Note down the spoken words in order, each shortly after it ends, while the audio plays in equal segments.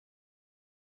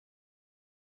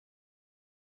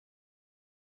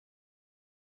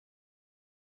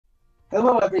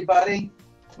Hello, everybody.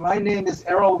 My name is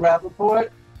Errol Rappaport.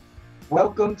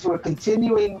 Welcome to a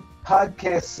continuing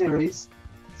podcast series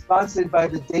sponsored by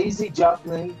the Daisy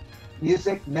Jopling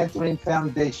Music Mentoring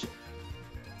Foundation.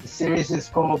 The series is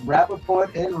called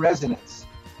Rappaport in Resonance,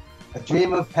 a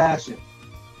Dream of Passion.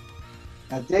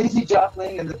 Now, Daisy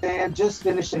Jopling and the band just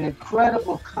finished an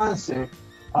incredible concert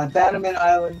on Bannerman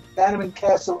Island, Bannerman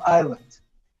Castle Island.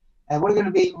 And we're going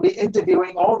to be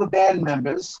interviewing all the band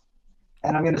members.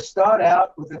 And I'm going to start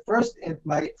out with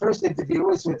my first interview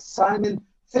is with Simon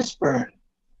Fishburn,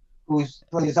 who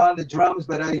plays on the drums,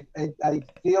 but I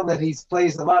feel that he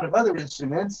plays a lot of other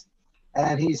instruments,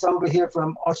 and he's over here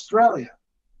from Australia.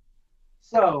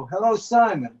 So, hello,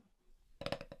 Simon.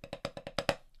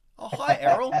 Oh, hi,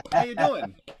 Errol. How you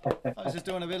doing? I was just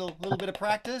doing a little bit of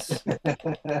practice.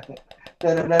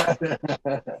 Okay.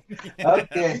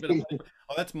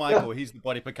 Oh, that's Michael. He's the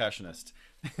body percussionist.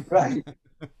 Right.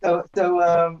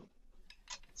 So,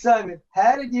 Simon,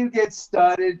 how did you get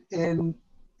started in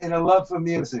a love for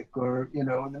music, or in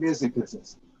the music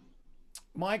business?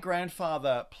 My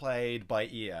grandfather played by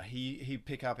ear. He'd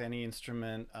pick up any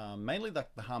instrument, mainly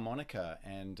like the harmonica,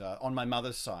 and on my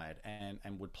mother's side,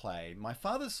 and would play. My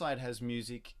father's side has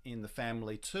music in the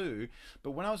family too,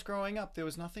 but when I was growing up, there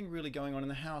was nothing really going on in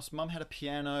the house. Mum had a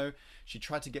piano. She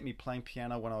tried to get me playing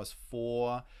piano when I was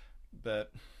 4,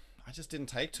 but I just didn't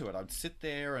take to it. I'd sit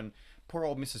there, and poor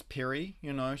old Mrs. Pirry,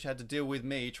 she had to deal with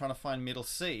me trying to find middle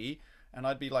C. And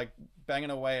I'd be like banging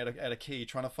away at a key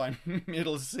trying to find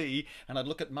middle C, and I'd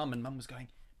look at Mum, and Mum was going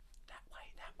that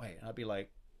way, and I'd be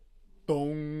like,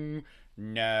 dong,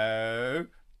 no,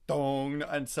 dong,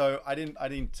 and so I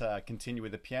didn't continue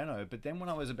with the piano. But then when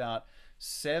I was about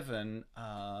 7,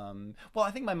 well,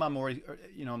 I think my mum already,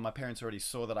 my parents already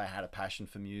saw that I had a passion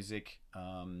for music.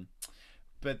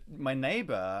 But my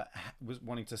neighbor was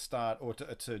wanting to start or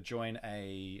to join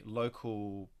a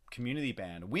local community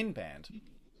band, a wind band,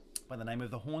 by the name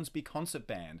of the Hornsby Concert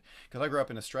Band, because I grew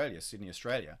up in Australia, Sydney,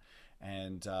 Australia,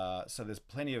 and so there's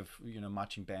plenty of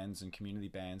marching bands and community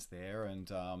bands there.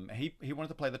 And he wanted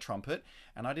to play the trumpet,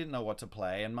 and I didn't know what to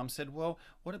play. And Mum said, "Well,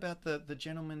 what about the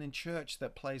gentleman in church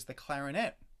that plays the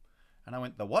clarinet?" And I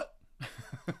went, "The what?"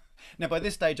 Now by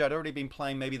this stage I'd already been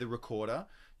playing maybe the recorder.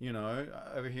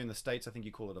 Over here in the States I think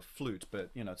you call it a flute,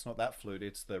 but it's not that flute,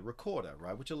 it's the recorder,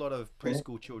 right? Which a lot of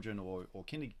preschool children or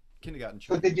kindergarten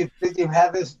So children. did you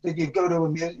have this? Did you go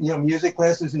to music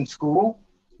classes in school?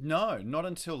 No, not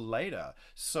until later.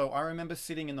 So I remember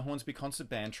sitting in the Hornsby Concert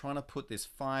Band trying to put this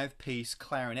 5-piece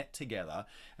clarinet together,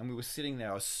 and we were sitting there.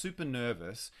 I was super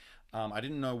nervous. I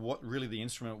didn't know what really the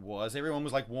instrument was. Everyone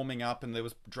was like warming up, and there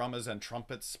was drummers and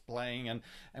trumpets playing, and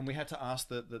we had to ask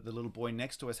the little boy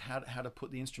next to us how to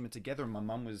put the instrument together. And my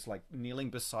mum was like kneeling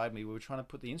beside me. We were trying to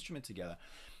put the instrument together.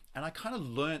 And I kind of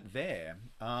learnt there.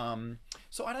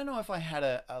 So I don't know if I had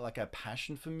a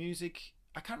passion for music.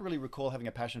 I can't really recall having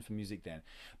a passion for music then,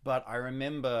 but I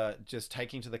remember just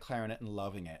taking to the clarinet and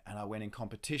loving it. And I went in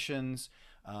competitions.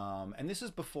 And this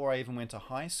is before I even went to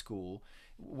high school.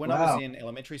 When I was in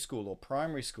elementary school, or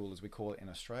primary school as we call it in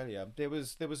Australia, there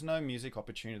was no music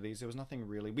opportunities. There was nothing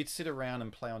really. We'd sit around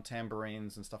and play on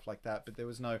tambourines and stuff like that, but there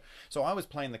was no. So I was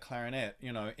playing the clarinet,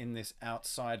 in this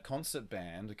outside concert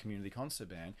band, a community concert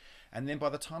band. And then by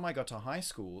the time I got to high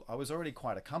school, I was already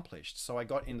quite accomplished. So I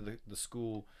got into the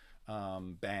school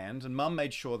band, and Mum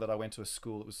made sure that I went to a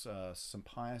school. It was St.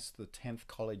 Pius X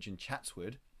College in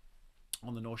Chatswood,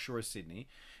 on the North Shore of Sydney,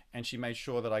 and she made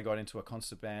sure that I got into a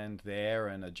concert band there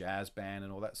and a jazz band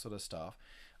and all that sort of stuff.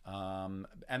 And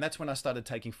that's when I started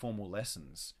taking formal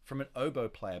lessons from an oboe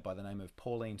player by the name of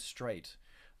Pauline Straight.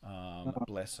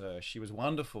 Bless her. She was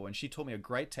wonderful, and she taught me a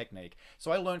great technique.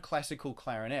 So I learned classical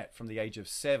clarinet from the age of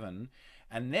 7.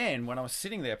 And then when I was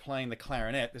sitting there playing the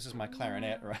clarinet, this is my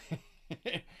clarinet, right?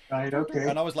 Right, okay.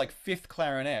 And I was like 5th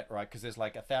clarinet, right? Because there's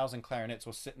like 1,000 clarinets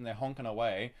all sitting there honking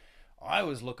away. I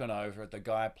was looking over at the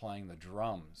guy playing the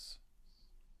drums,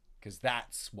 because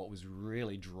that's what was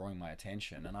really drawing my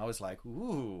attention. And I was like,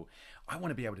 ooh, I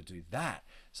want to be able to do that.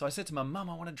 So I said to my mum,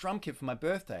 I want a drum kit for my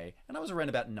birthday. And I was around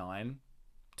about 9,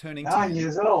 turning 10. 9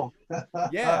 years old.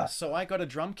 Yeah, so I got a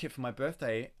drum kit for my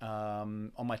birthday,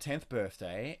 on my 10th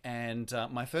birthday, and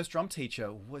my first drum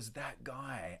teacher was that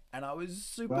guy, and I was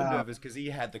super nervous because he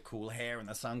had the cool hair and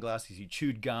the sunglasses. He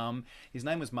chewed gum. His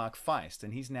name was Mark Feist,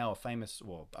 and he's now a famous,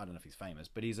 well, I don't know if he's famous,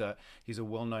 but he's a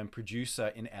well-known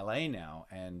producer in LA now.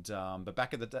 And but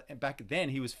back then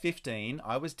he was 15,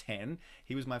 I was 10.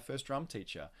 He was my first drum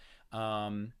teacher.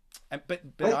 But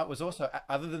I was also,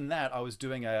 other than that, I was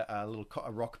doing a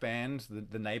rock band.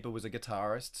 The neighbor was a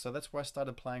guitarist, so that's where I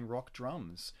started playing rock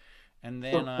drums. And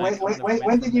then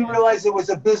when did you realize it was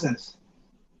a business?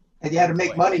 And you had Oh to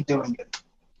make boy. money doing it.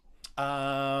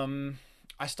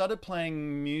 I started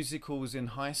playing musicals in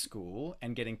high school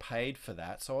and getting paid for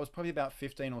that. So I was probably about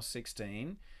 15 or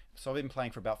 16. So I've been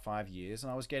playing for about 5 years,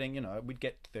 and I was getting, we'd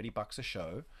get $30 a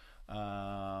show,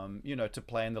 to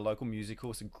play in the local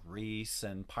musicals in Greece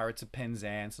and Pirates of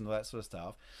Penzance and all that sort of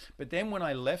stuff. But then when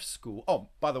I left school, oh,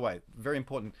 by the way, very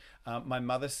important, my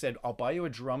mother said, I'll buy you a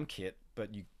drum kit, but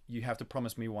you have to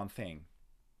promise me one thing.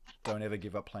 Don't ever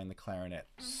give up playing the clarinet.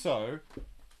 So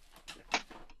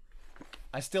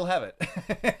I still have it,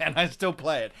 and I still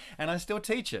play it, and I still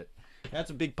teach it.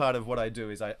 That's a big part of what I do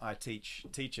is I teach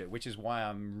it, which is why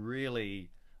I'm really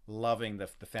loving the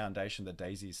foundation that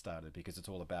Daisy started, because it's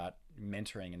all about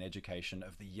mentoring and education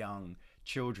of the young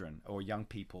children, or young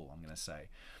people, I'm going to say.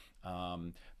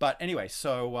 But anyway,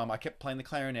 so I kept playing the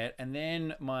clarinet, and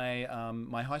then my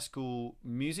high school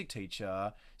music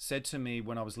teacher said to me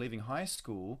when I was leaving high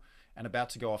school and about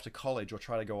to go off to college, or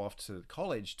try to go off to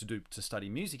college to study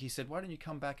music, he said, "Why don't you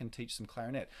come back and teach some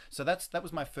clarinet?" So that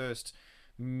was my first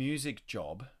music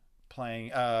job,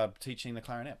 playing teaching the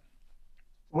clarinet.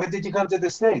 When did you come to the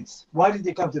States? Why did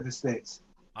you come to the States?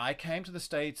 I came to the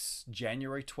States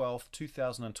January 12th,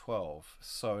 2012.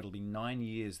 So it'll be 9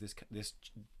 years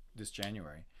this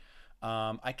January.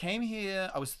 I came here,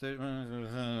 I was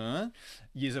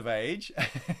years of age,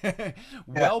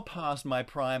 well past my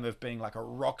prime of being like a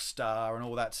rock star and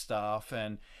all that stuff.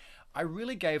 And I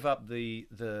really gave up the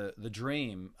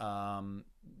dream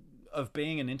of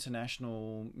being an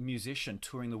international musician,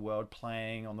 touring the world,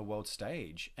 playing on the world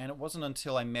stage. And it wasn't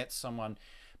until I met someone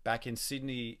back in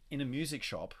Sydney in a music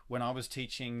shop when I was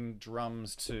teaching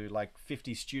drums to like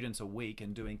 50 students a week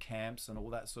and doing camps and all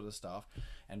that sort of stuff,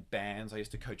 and bands. I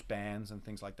used to coach bands and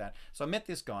things like that. So I met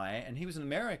this guy, and he was an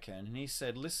American, and he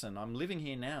said, "Listen, I'm living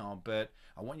here now, but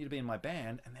I want you to be in my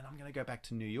band, and then I'm going to go back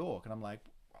to New York." And I'm like,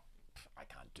 I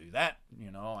can't do that.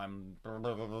 I'm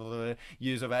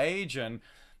years of age and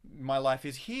my life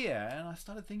is here. And I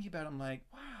started thinking about it. I'm like,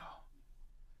 wow,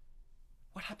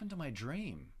 what happened to my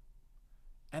dream?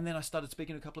 And then I started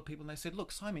speaking to a couple of people, and they said,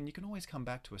 "Look, Simon, you can always come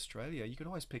back to Australia. You can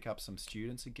always pick up some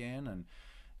students again, and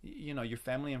your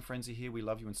family and friends are here. We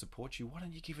love you and support you. Why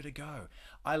don't you give it a go?"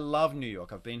 I love New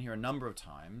York. I've been here a number of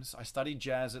times. I studied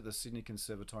jazz at the Sydney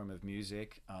Conservatorium of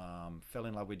Music. Fell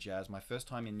in love with jazz. My first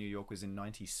time in New York was in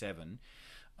 '97.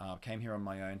 Came here on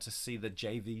my own to see the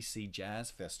JVC Jazz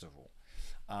Festival.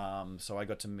 So I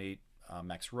got to meet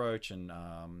Max Roach and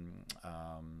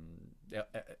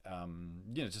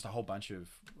just a whole bunch of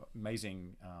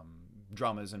amazing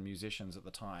drummers and musicians at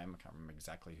the time. I can't remember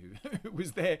exactly who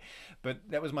was there, but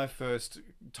that was my first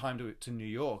time to New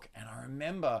York. And I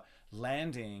remember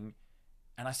landing,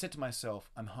 and I said to myself,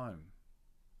 "I'm home."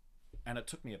 And it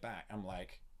took me aback. I'm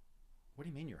like, "What do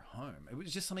you mean you're home?" It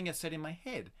was just something that said in my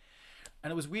head.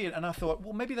 And it was weird, and I thought,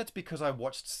 well, maybe that's because I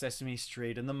watched Sesame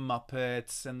Street and the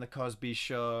Muppets and the Cosby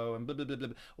Show and blah, blah, blah, blah,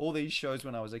 all these shows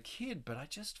when I was a kid, but I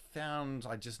just found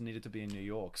I just needed to be in New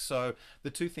York. So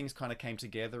the two things kind of came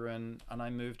together, and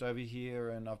I moved over here,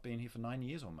 and I've been here for 9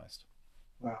 years almost.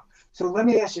 Wow. So let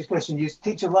me ask you a question. You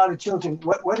teach a lot of children.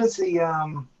 What is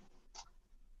the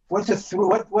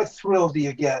what thrill do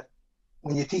you get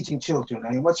when you're teaching children?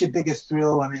 I mean, what's your biggest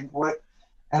thrill? I mean, what?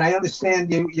 And I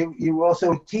understand you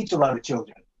also teach a lot of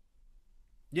children.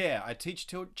 Yeah, I teach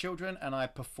children, and I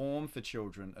perform for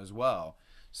children as well.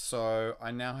 So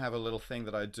I now have a little thing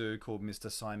that I do called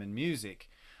Mr. Simon Music.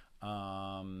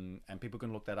 And people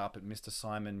can look that up at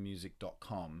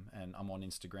mrsimonmusic.com, and I'm on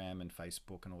Instagram and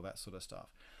Facebook and all that sort of stuff.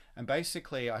 And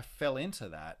basically I fell into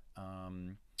that.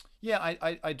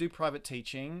 I do private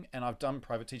teaching, and I've done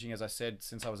private teaching, as I said,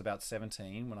 since I was about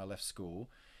 17 when I left school.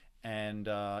 And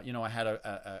I had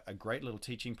a great little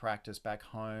teaching practice back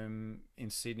home in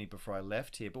Sydney before I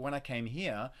left here. But when I came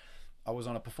here, I was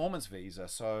on a performance visa,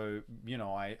 so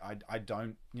I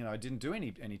didn't do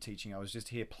any teaching. I was just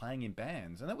here playing in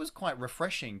bands, and it was quite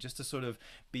refreshing just to sort of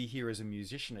be here as a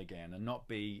musician again and not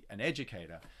be an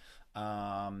educator. So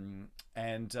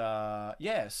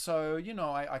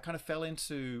I kind of fell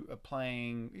into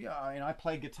playing. I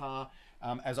play guitar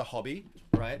as a hobby,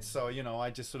 right? So I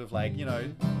just sort of like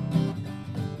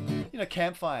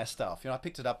campfire stuff. I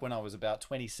picked it up when I was about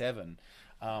 27.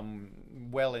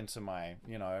 Well into my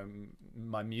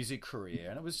my music career,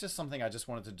 and it was just something I just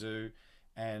wanted to do,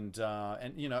 and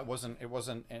it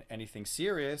wasn't anything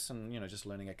serious, and just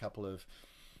learning a couple of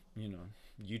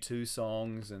U2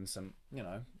 songs and some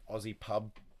Aussie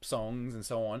pub songs and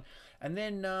so on. And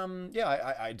then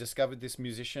I discovered this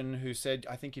musician who said,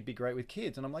 "I think you'd be great with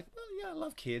kids." And I'm like, well, yeah, I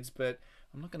love kids, but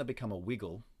I'm not going to become a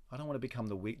Wiggle. I don't want to become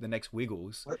the next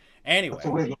Wiggles. Anyway,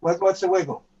 what's the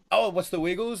Wiggle? oh, what's the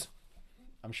Wiggles?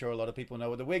 I'm sure a lot of people know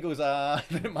what the Wiggles are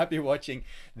that might be watching.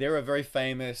 They're a very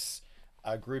famous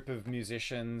group of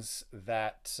musicians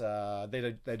that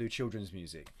they do children's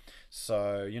music.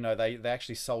 So, you know, they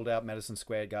actually sold out Madison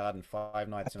Square Garden 5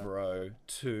 nights in a row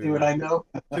See what to I know?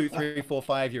 2, 3, 4,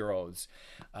 5-year-olds.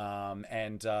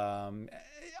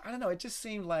 I don't know, it just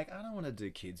seemed like I don't want to do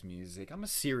kids music. I'm a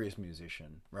serious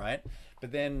musician, right?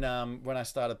 But then when I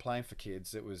started playing for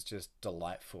kids, it was just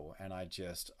delightful, and I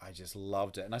just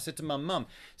loved it. And I said to my mum,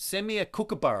 send me a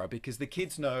kookaburra, because the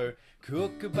kids know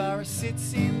kookaburra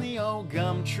sits in the old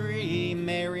gum tree,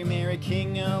 Mary, Mary,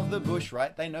 king of the bush,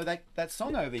 right? They know that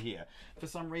song over here. For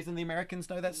some reason, the Americans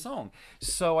know that song.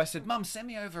 So I said, Mum, send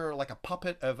me over like a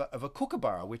puppet of a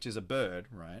kookaburra, which is a bird,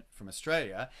 right, from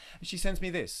Australia. And she sends me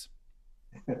this.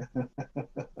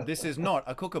 This is not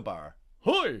a kookaburra.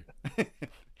 Hoi!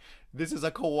 This is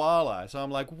a koala. So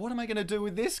I'm like, what am I going to do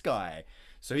with this guy?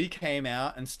 So he came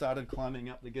out and started climbing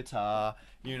up the guitar,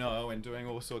 you know, and doing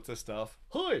all sorts of stuff.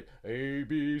 Hi, A,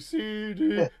 B, C,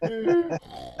 D, E.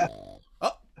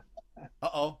 Oh,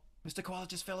 uh-oh, Mr. Koala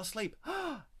just fell asleep.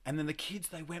 And then the kids,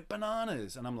 they went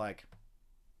bananas. And I'm like,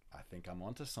 I think I'm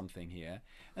onto something here.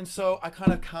 And so I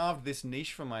kind of carved this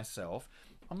niche for myself.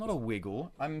 I'm not a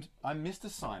wiggle. I'm Mr.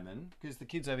 Simon, because the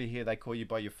kids over here, they call you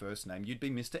by your first name. You'd be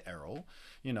Mr. Errol,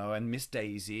 you know, and Miss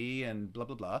Daisy and blah,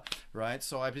 blah, blah, right?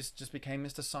 So I just became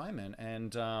Mr. Simon.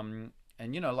 And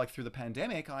you know, like through the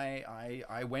pandemic,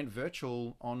 I went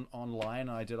virtual online.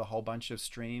 I did a whole bunch of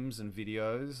streams and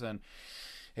videos, and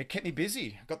it kept me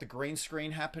busy. Got the green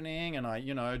screen happening, and I,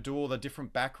 you know, do all the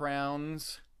different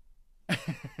backgrounds.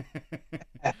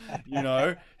 you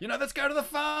know, let's go to the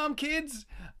farm, kids,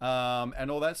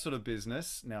 and all that sort of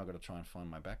business. Now I've got to try and find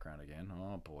my background again.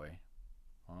 Oh boy.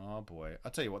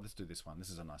 I'll tell you what, let's do this one. This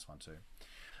is a nice one too.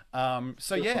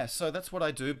 So yeah, so that's what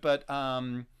I do. But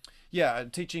yeah,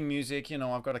 teaching music. You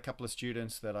know, I've got a couple of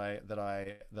students that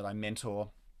I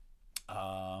mentor.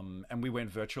 And we went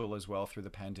virtual as well through the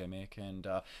pandemic, and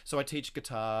so I teach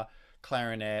guitar,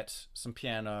 clarinet, some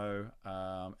piano,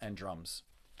 and drums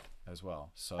as well.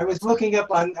 So I was looking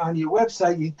up on your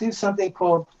website. You do something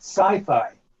called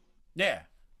SiFi. Yeah.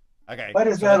 Okay. What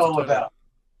is so that all about?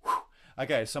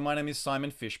 Okay, so my name is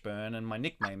Simon Fishburn, and my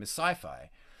nickname is SiFi.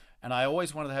 And I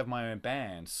always wanted to have my own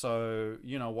band. So,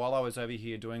 you know, while I was over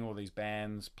here doing all these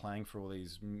bands, playing for all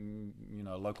these, you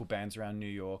know, local bands around New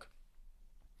York,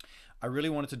 I really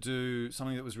wanted to do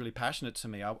something that was really passionate to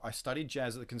me. I studied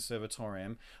jazz at the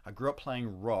conservatorium. I grew up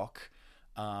playing rock.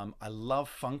 I love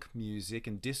funk music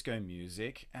and disco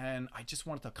music, and I just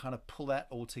wanted to kind of pull that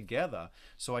all together.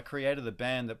 So I created a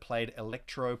band that played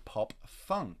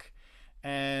electro-pop-funk,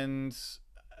 and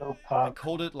I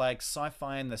called it like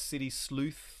Sci-Fi and the City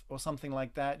Sleuth or something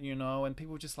like that, you know, and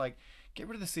people were just like, get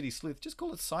rid of the City Sleuth, just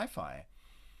call it Sci-Fi.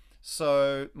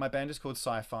 So my band is called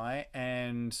Sci-Fi,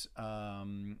 and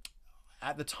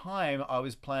at the time I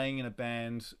was playing in a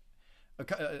band,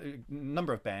 a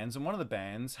number of bands, and one of the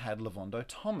bands had Lavondo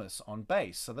Thomas on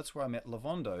bass. So that's where I met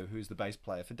Lavondo, who's the bass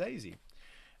player for Daisy,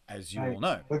 as you all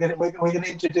know. We're gonna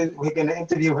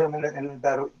interview him in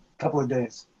about a couple of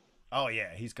days. Oh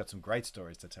yeah, he's got some great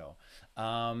stories to tell.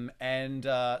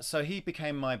 So he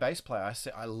became my bass player.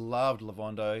 I loved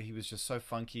Lavondo. He was just so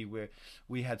funky.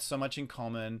 We had so much in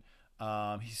common.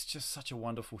 He's just such a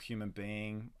wonderful human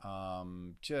being.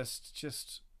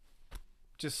 Just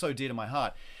so dear to my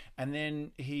heart. And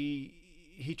then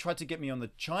he tried to get me on the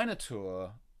China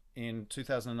tour in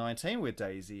 2019 with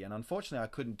Daisy, and unfortunately I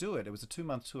couldn't do it. It was a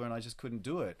 2-month tour, and I just couldn't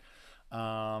do it.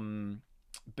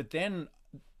 But then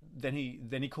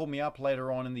he called me up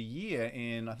later on in the year,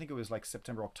 in I think it was like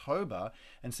September, October,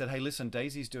 and said, hey, listen,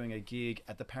 Daisy's doing a gig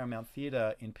at the Paramount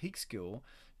Theatre in Peekskill,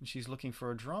 and she's looking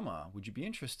for a drummer. Would you be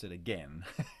interested again?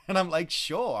 And I'm like,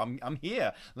 sure, I'm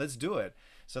here. Let's do it.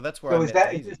 So that's where I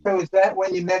met Daisy. So is that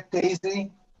when you met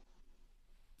Daisy?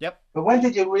 Yep. But when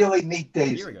did you really meet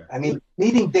Daisy? A year ago. I mean,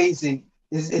 meeting Daisy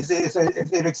is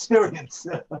an experience.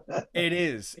 It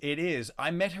is. I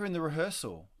met her in the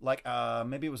rehearsal. Like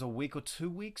maybe it was a week or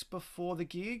 2 weeks before the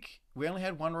gig. We only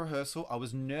had one rehearsal. I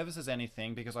was nervous as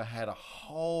anything because I had a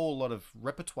whole lot of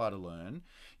repertoire to learn.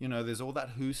 You know, there's all that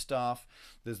Who stuff.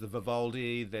 There's the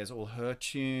Vivaldi. There's all her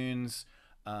tunes.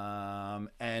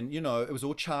 And you know, it was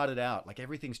all charted out, like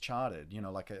everything's charted, you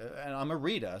know, like and I'm a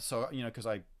reader, so you know, because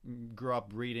I grew up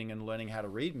reading and learning how to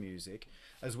read music,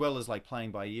 as well as like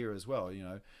playing by ear as well, you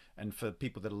know. And for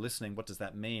people that are listening, what does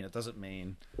that mean? It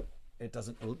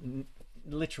doesn't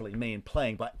literally mean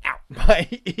playing by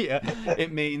ear.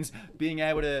 It means being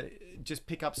able to just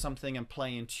pick up something and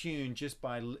play in tune just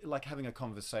by like having a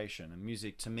conversation. And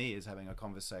music to me is having a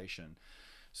conversation.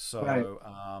 Right.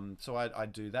 So so I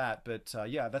do that. But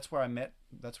yeah, that's where I met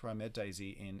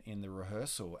Daisy in the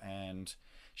rehearsal, and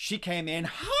she came in.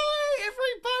 Hi,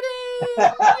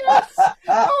 everybody! Yes.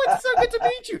 Oh, it's so good to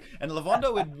meet you. And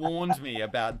Lavondo had warned me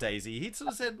about Daisy. He'd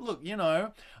sort of said, look, you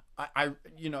know,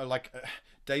 you know, like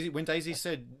Daisy, when Daisy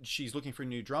said she's looking for a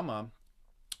new drummer,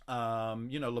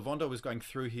 you know, Lavondo was going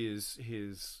through his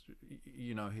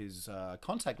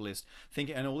contact list,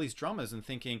 thinking, and all these drummers, and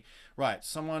thinking, right,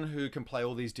 someone who can play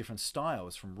all these different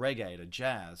styles, from reggae to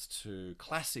jazz to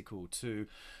classical to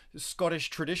Scottish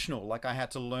traditional. Like I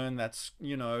had to learn that's,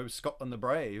 you know, Scotland the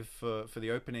Brave for the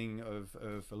opening of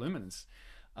Illuminance,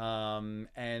 and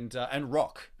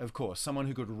rock, of course, someone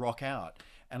who could rock out.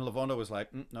 And Lavondo was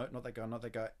like, no, not that guy, not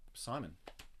that guy, Simon.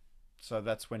 So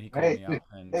that's when he called Right. me up,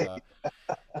 and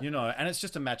you know, and it's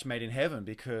just a match made in heaven,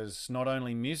 because not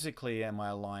only musically am I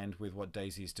aligned with what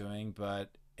Daisy's doing,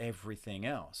 but everything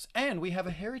else. And we have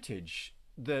a heritage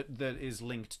that is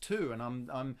linked too. And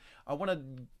I want to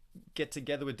get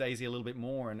together with Daisy a little bit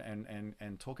more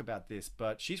and talk about this.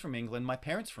 But she's from England. My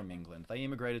parents from England. They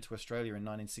immigrated to Australia in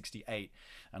 1968,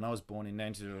 and I was born in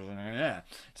 19...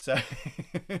 So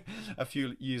a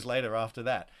few years later after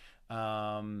that.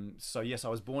 So yes, I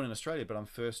was born in Australia, but I'm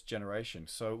first generation.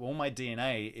 So all my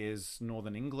DNA is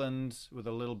Northern England with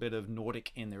a little bit of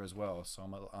Nordic in there as well.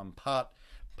 So I'm part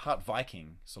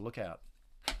Viking. So look out.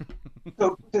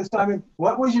 So Simon,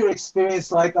 what was your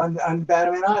experience like on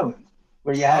Bannerman Island,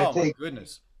 where you had Oh to my take,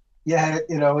 goodness. you had,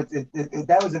 you know,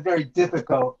 that was a very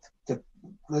difficult, to,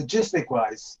 logistic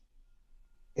wise,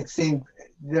 it seemed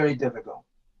very difficult.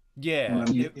 Yeah,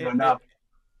 You know, now,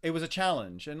 it was a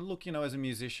challenge. And look, you know, as a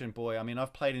musician, boy, I mean,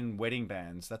 I've played in wedding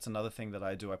bands. That's another thing that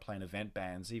I do. I play in event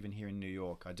bands, even here in New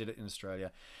York. I did it in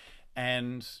Australia.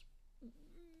 And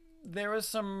there are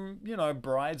some, you know,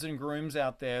 brides and grooms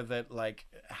out there that like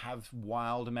have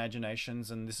wild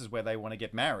imaginations, and this is where they want to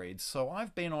get married. So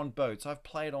I've been on boats. I've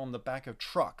played on the back of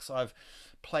trucks. I've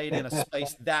played in a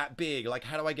space that big. Like,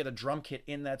 how do I get a drum kit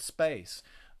in that space?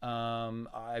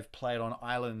 I've played on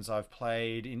islands. I've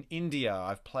played in India.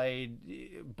 I've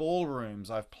played ballrooms.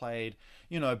 I've played,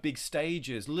 you know, big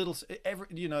stages.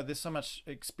 You know, there's so much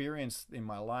experience in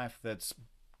my life that's,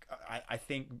 I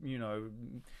think, you know,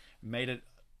 made it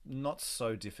not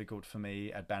so difficult for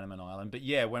me at Bannerman Island. But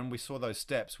yeah, when we saw those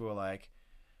steps, we were like,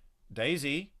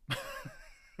 Daisy,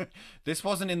 this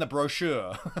wasn't in the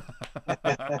brochure.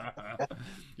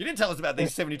 You didn't tell us about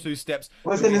these 72 steps that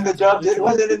wasn't we in the have to job. It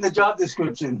literally... wasn't in the job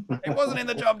description. It wasn't in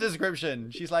the job description.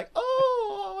 She's like,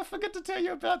 oh, I forgot to tell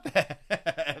you about that.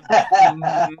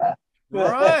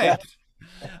 Right.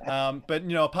 But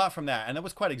you know, apart from that, and it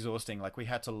was quite exhausting. Like we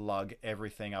had to lug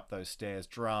everything up those stairs,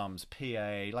 drums,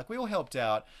 PA, like we all helped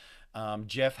out.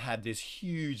 Jeff had this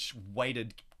huge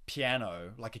weighted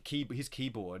piano, like his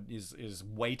keyboard is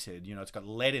weighted, you know, it's got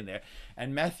lead in there.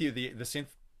 And Matthew, the synth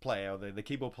player, the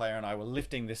keyboard player, and I were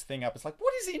lifting this thing up. It's like,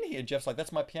 what is in here? Jeff's like,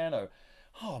 that's my piano.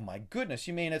 Oh my goodness,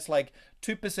 you mean it's like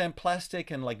 2% plastic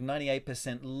and like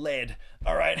 98% lead?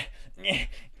 All right.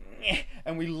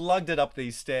 And we lugged it up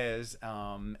these stairs,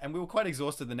 and we were quite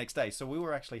exhausted the next day. So we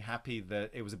were actually happy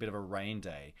that it was a bit of a rain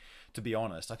day, to be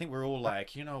honest. I think we're all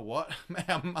like, you know what,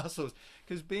 our muscles,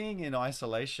 because being in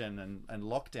isolation and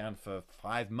lockdown for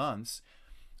 5 months,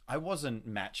 I wasn't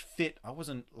match fit. I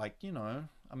wasn't like, you know,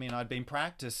 I mean, I'd been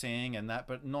practicing and that,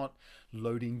 but not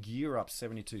loading gear up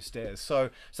 72 stairs. So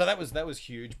that was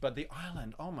huge. But the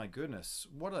island, oh my goodness,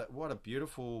 what a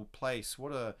beautiful place.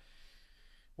 What a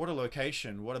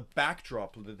location, what a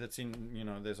backdrop that's in, you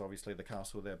know, there's obviously the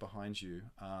castle there behind you.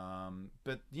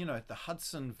 But, you know, the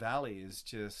Hudson Valley is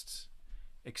just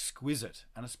exquisite.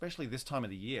 And especially this time of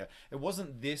the year. It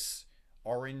wasn't this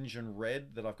orange and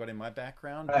red that I've got in my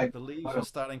background, Right. but the leaves are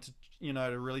starting to, you know,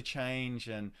 to really change.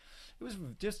 And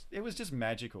it was just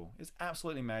magical. It's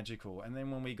absolutely magical. And then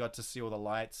when we got to see all the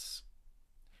lights,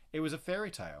 it was a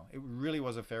fairy tale. It really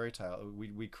was a fairy tale.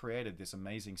 We created this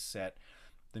amazing set.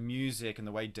 The music and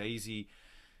the way Daisy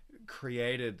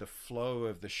created the flow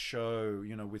of the show,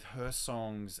 you know, with her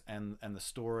songs and the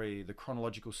story, the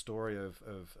chronological story of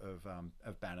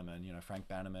Bannerman, you know, Frank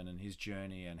Bannerman and his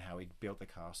journey and how he built the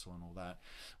castle and all that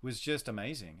was just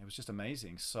amazing. It was just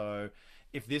amazing. So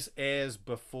if this airs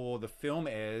before the film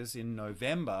airs in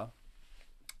November,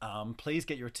 please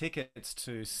get your tickets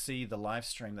to see the live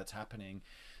stream that's happening.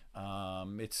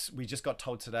 We just got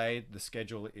told today the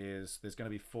schedule is there's going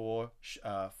to be four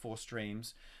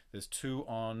streams. There's 2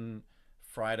 on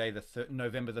Friday,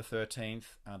 November the 13th,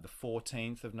 the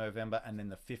 14th of November, and then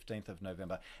the 15th of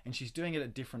November. And she's doing it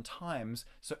at different times,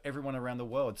 so everyone around the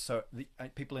world. So the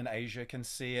people in Asia can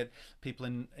see it, people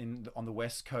on the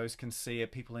West Coast can see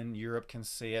it, people in Europe can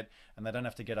see it, and they don't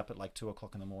have to get up at like 2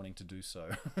 o'clock in the morning to do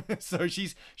so. So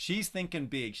she's thinking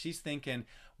big. She's thinking,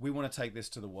 we want to take this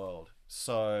to the world.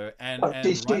 So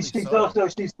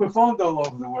she's performed all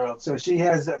over the world, so she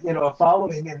has a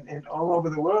following in all over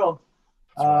the world.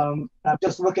 Right. I'm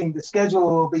just looking. The schedule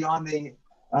will be on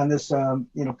this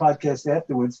podcast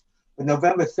afterwards. But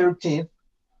November 13th,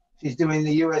 she's doing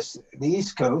the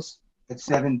East Coast at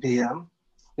 7 p.m.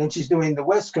 Then she's doing the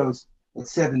West Coast at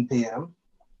 7 p.m.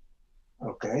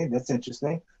 Okay, that's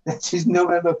interesting. Then she's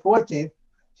November 14th.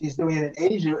 She's doing it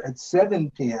in Asia at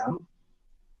 7 p.m.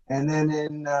 And then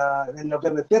in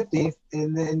November 15th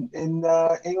in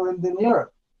England and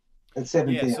Europe at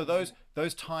 7 p.m. Yeah, so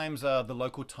those times are the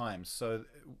local times. So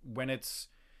when it's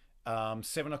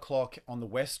 7 o'clock on the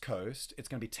West Coast, it's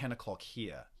going to be 10 o'clock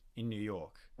here in New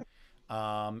York.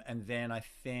 And then I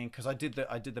think, because I did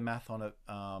the math on it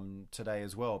today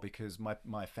as well, because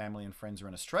my family and friends are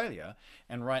in Australia,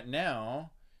 and right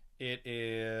now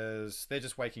they're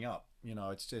just waking up.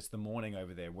 It's the morning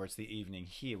over there, where it's the evening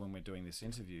here when we're doing this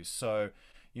interview. So,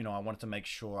 I wanted to make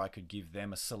sure I could give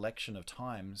them a selection of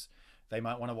times. They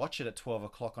might want to watch it at 12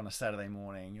 o'clock on a Saturday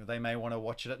morning. They may want to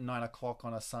watch it at 9 o'clock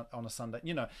on a Sunday.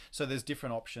 So there's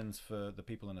different options for the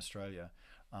people in Australia.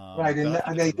 Right,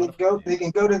 and they can go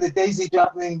to the Daisy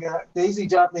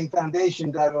Jopling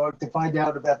Foundation.org to find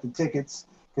out about the tickets,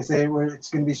 because it's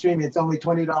going to be streaming. It's only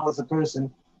 $20 a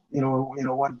person.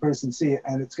 One person see it,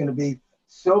 and it's going to be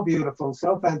so beautiful,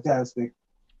 so fantastic.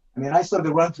 I mean, I saw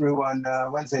the run through on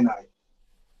Wednesday night,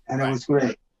 and It was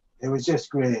great. It was just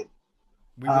great.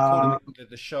 We recorded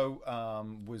the show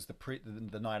was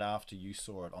the night after you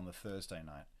saw it on the Thursday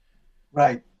night.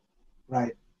 Right.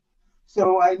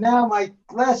 So my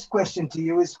last question to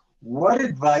you is, what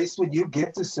advice would you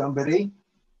give to somebody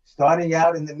starting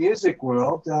out in the music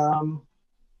world?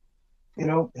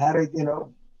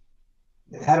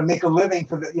 How to make a living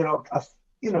for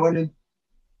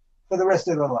for the rest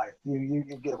of their life. You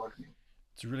get what I mean.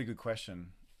 It's a really good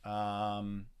question.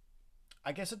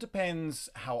 I guess it depends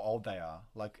how old they are.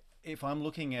 Like, if I'm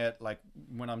looking at, like,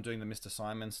 when I'm doing the Mr.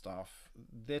 Simon stuff,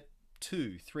 they're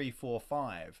 2, 3, 4,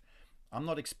 5. I'm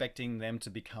not expecting them to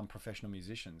become professional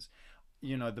musicians.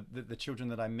 The children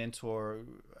that I mentor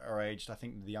are aged, I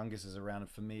think the youngest is around,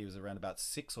 for me, was around about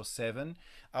 6 or 7,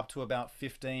 up to about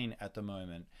 15 at the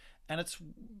moment. And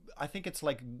I think it's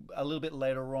like a little bit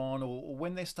later on, or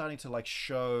when they're starting to like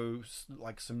show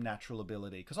like some natural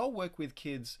ability. Because I'll work with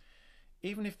kids,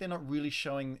 even if they're not really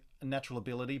showing natural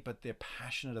ability, but they're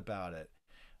passionate about it.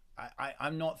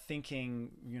 I'm not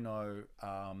thinking,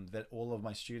 that all of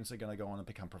my students are going to go on and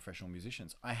become professional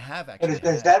musicians. I have actually.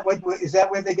 But is that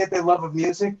where they get their love of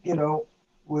music?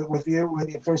 With you when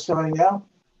you're first starting out.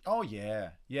 Oh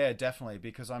yeah, definitely.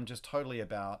 Because I'm just totally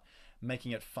about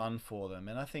making it fun for them,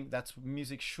 and I think that's what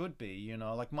music should be.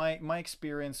 Like my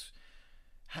experience.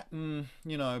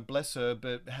 Bless her,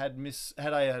 but had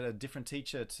I had a different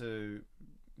teacher to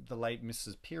the late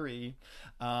Mrs. Peary,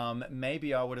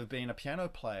 maybe I would have been a piano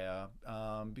player,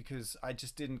 because I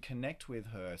just didn't connect with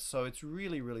her. So it's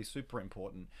really, really super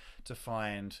important to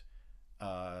find,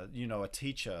 a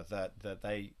teacher that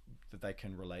they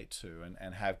can relate to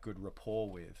and have good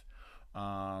rapport with.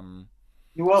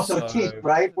 You also teach,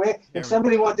 right? If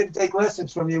somebody wanted to take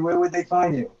lessons from you, where would they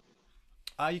find you?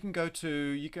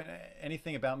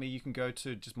 Anything about me, you can go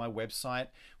to just my website,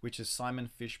 which is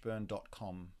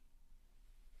simonfishburn.com.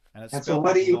 And it's spelled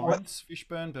like Lawrence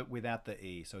Fishburn, but without the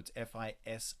E. So it's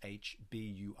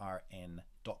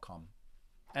FISHBURN.com.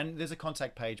 And there's a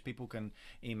contact page. People can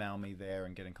email me there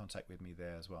and get in contact with me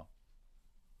there as well.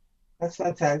 That's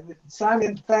fantastic.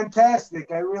 Simon, fantastic.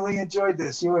 I really enjoyed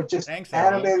this. You were just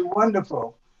animated,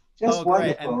 wonderful. Just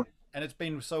wonderful. And it's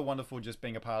been so wonderful just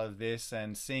being a part of this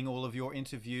and seeing all of your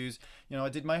interviews. I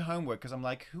did my homework because I'm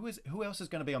like, who else is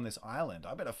going to be on this island?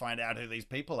 I better find out who these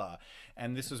people are.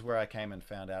 And this is where I came and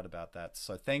found out about that.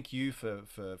 So thank you for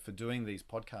doing these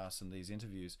podcasts and these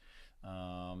interviews.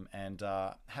 And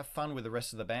have fun with the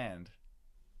rest of the band.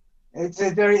 It's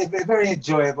very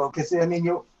enjoyable, because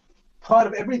you're part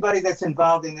of everybody that's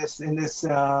involved in this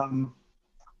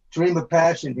dream of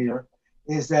passion here.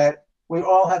 Is that we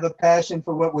all have a passion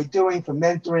for what we're doing, for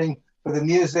mentoring, for the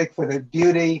music, for the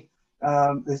beauty.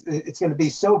 It's going to be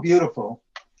so beautiful.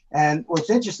 And what's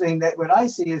interesting, that what I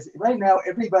see is right now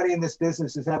everybody in this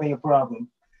business is having a problem,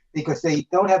 because they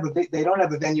don't have a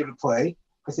venue to play,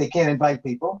 because they can't invite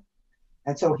people.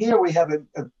 And so here we have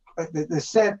the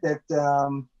set that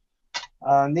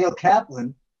Neil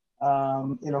Kaplan,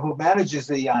 who manages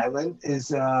the island,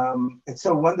 is it's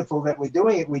so wonderful that we're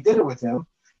doing it. We did it with him,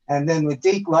 and then with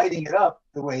Deke lighting it up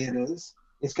the way it is,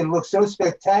 it's going to look so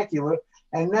spectacular.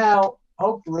 And now,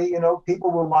 hopefully,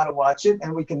 people will want to watch it,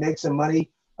 and we can make some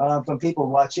money from people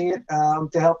watching it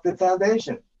to help the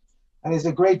foundation. And it's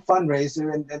a great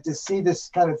fundraiser, and to see this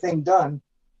kind of thing done,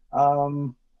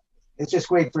 it's just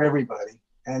great for everybody,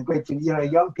 and great for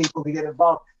young people to get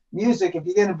involved. Music, if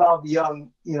you get involved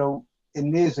young,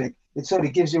 in music, it sort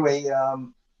of gives you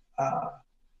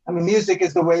music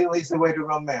is leads the way to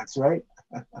romance, right?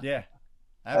 Yeah,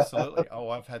 absolutely. Oh,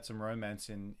 I've had some romance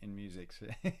in music.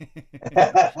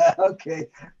 Okay.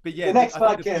 But yeah, the next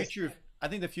podcast. I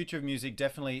think the future of music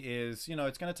definitely is,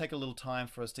 it's going to take a little time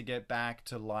for us to get back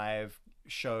to live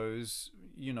shows,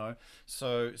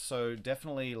 so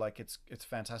definitely, like, it's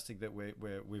fantastic that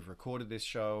we've recorded this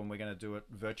show and we're going to do it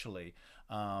virtually,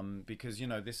 because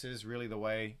this is really the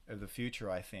way of the future.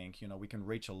 I think we can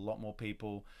reach a lot more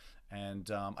people,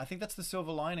 and I think that's the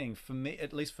silver lining for me,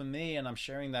 at least for me, and I'm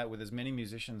sharing that with as many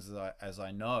musicians as I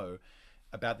know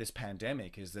about this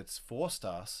pandemic, is that's forced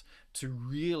us to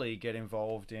really get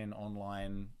involved in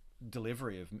online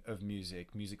delivery of music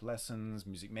lessons,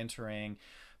 music mentoring,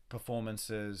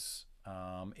 performances,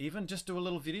 even just do a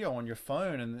little video on your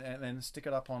phone and then stick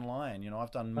it up online.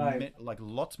 I've done like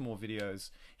lots more videos,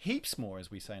 heaps more,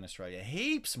 as we say in Australia,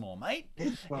 heaps more, mate,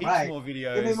 heaps more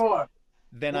videos. Give me more.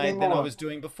 Than I was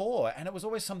doing before, and it was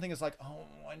always something that's like, oh,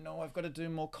 I know I've got to do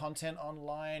more content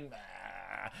online.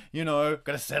 Got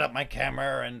to set up my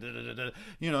camera and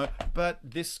but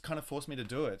this kind of forced me to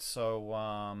do it. So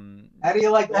how do you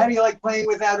like playing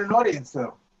without an audience,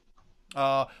 though?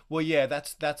 Well, yeah,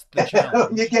 that's the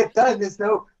challenge. You get done, there's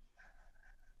no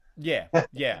yeah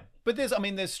but there's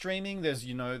streaming, there's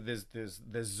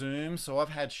there's Zoom, so I've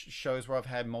had shows where I've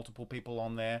had multiple people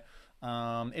on there.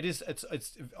 It's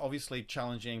obviously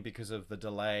challenging because of the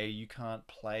delay. You can't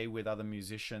play with other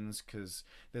musicians because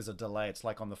there's a delay. It's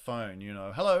like on the phone,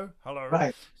 hello.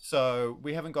 Right. So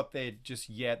we haven't got there just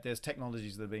yet. There's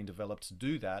technologies that are being developed to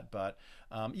do that, but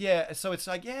so it's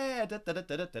like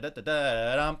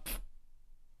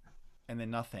and then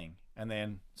nothing, and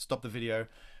then stop the video, and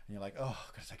you're like, oh,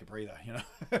 gotta take a breather,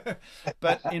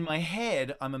 But in my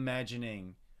head, I'm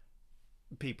imagining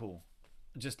people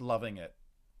just loving it.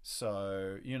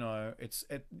 So it's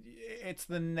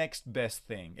the next best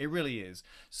thing. It really is.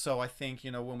 So I think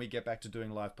when we get back to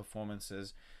doing live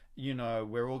performances,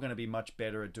 we're all going to be much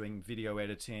better at doing video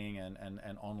editing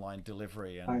and online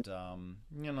delivery, and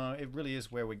it really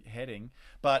is where we're heading.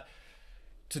 But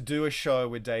to do a show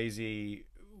with Daisy,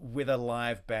 with a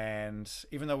live band,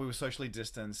 even though we were socially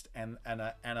distanced, and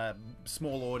a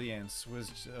small audience, was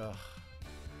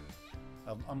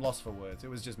I'm lost for words. It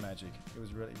was just magic. It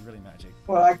was really, really magic.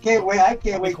 Well, I can't wait to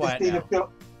see the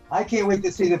film. I can't wait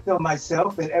to see the film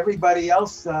myself, and everybody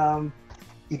else. You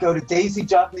go to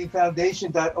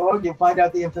DaisyJoplingFoundation.org. You'll find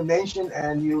out the information,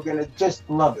 and you're gonna just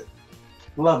love it.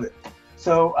 Love it.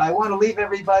 So I want to leave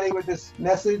everybody with this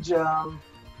message.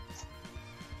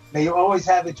 May you always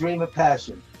have a dream of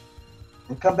passion.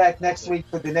 And come back next week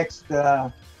for the next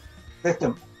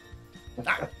victim.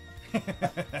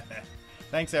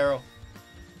 Thanks, Errol.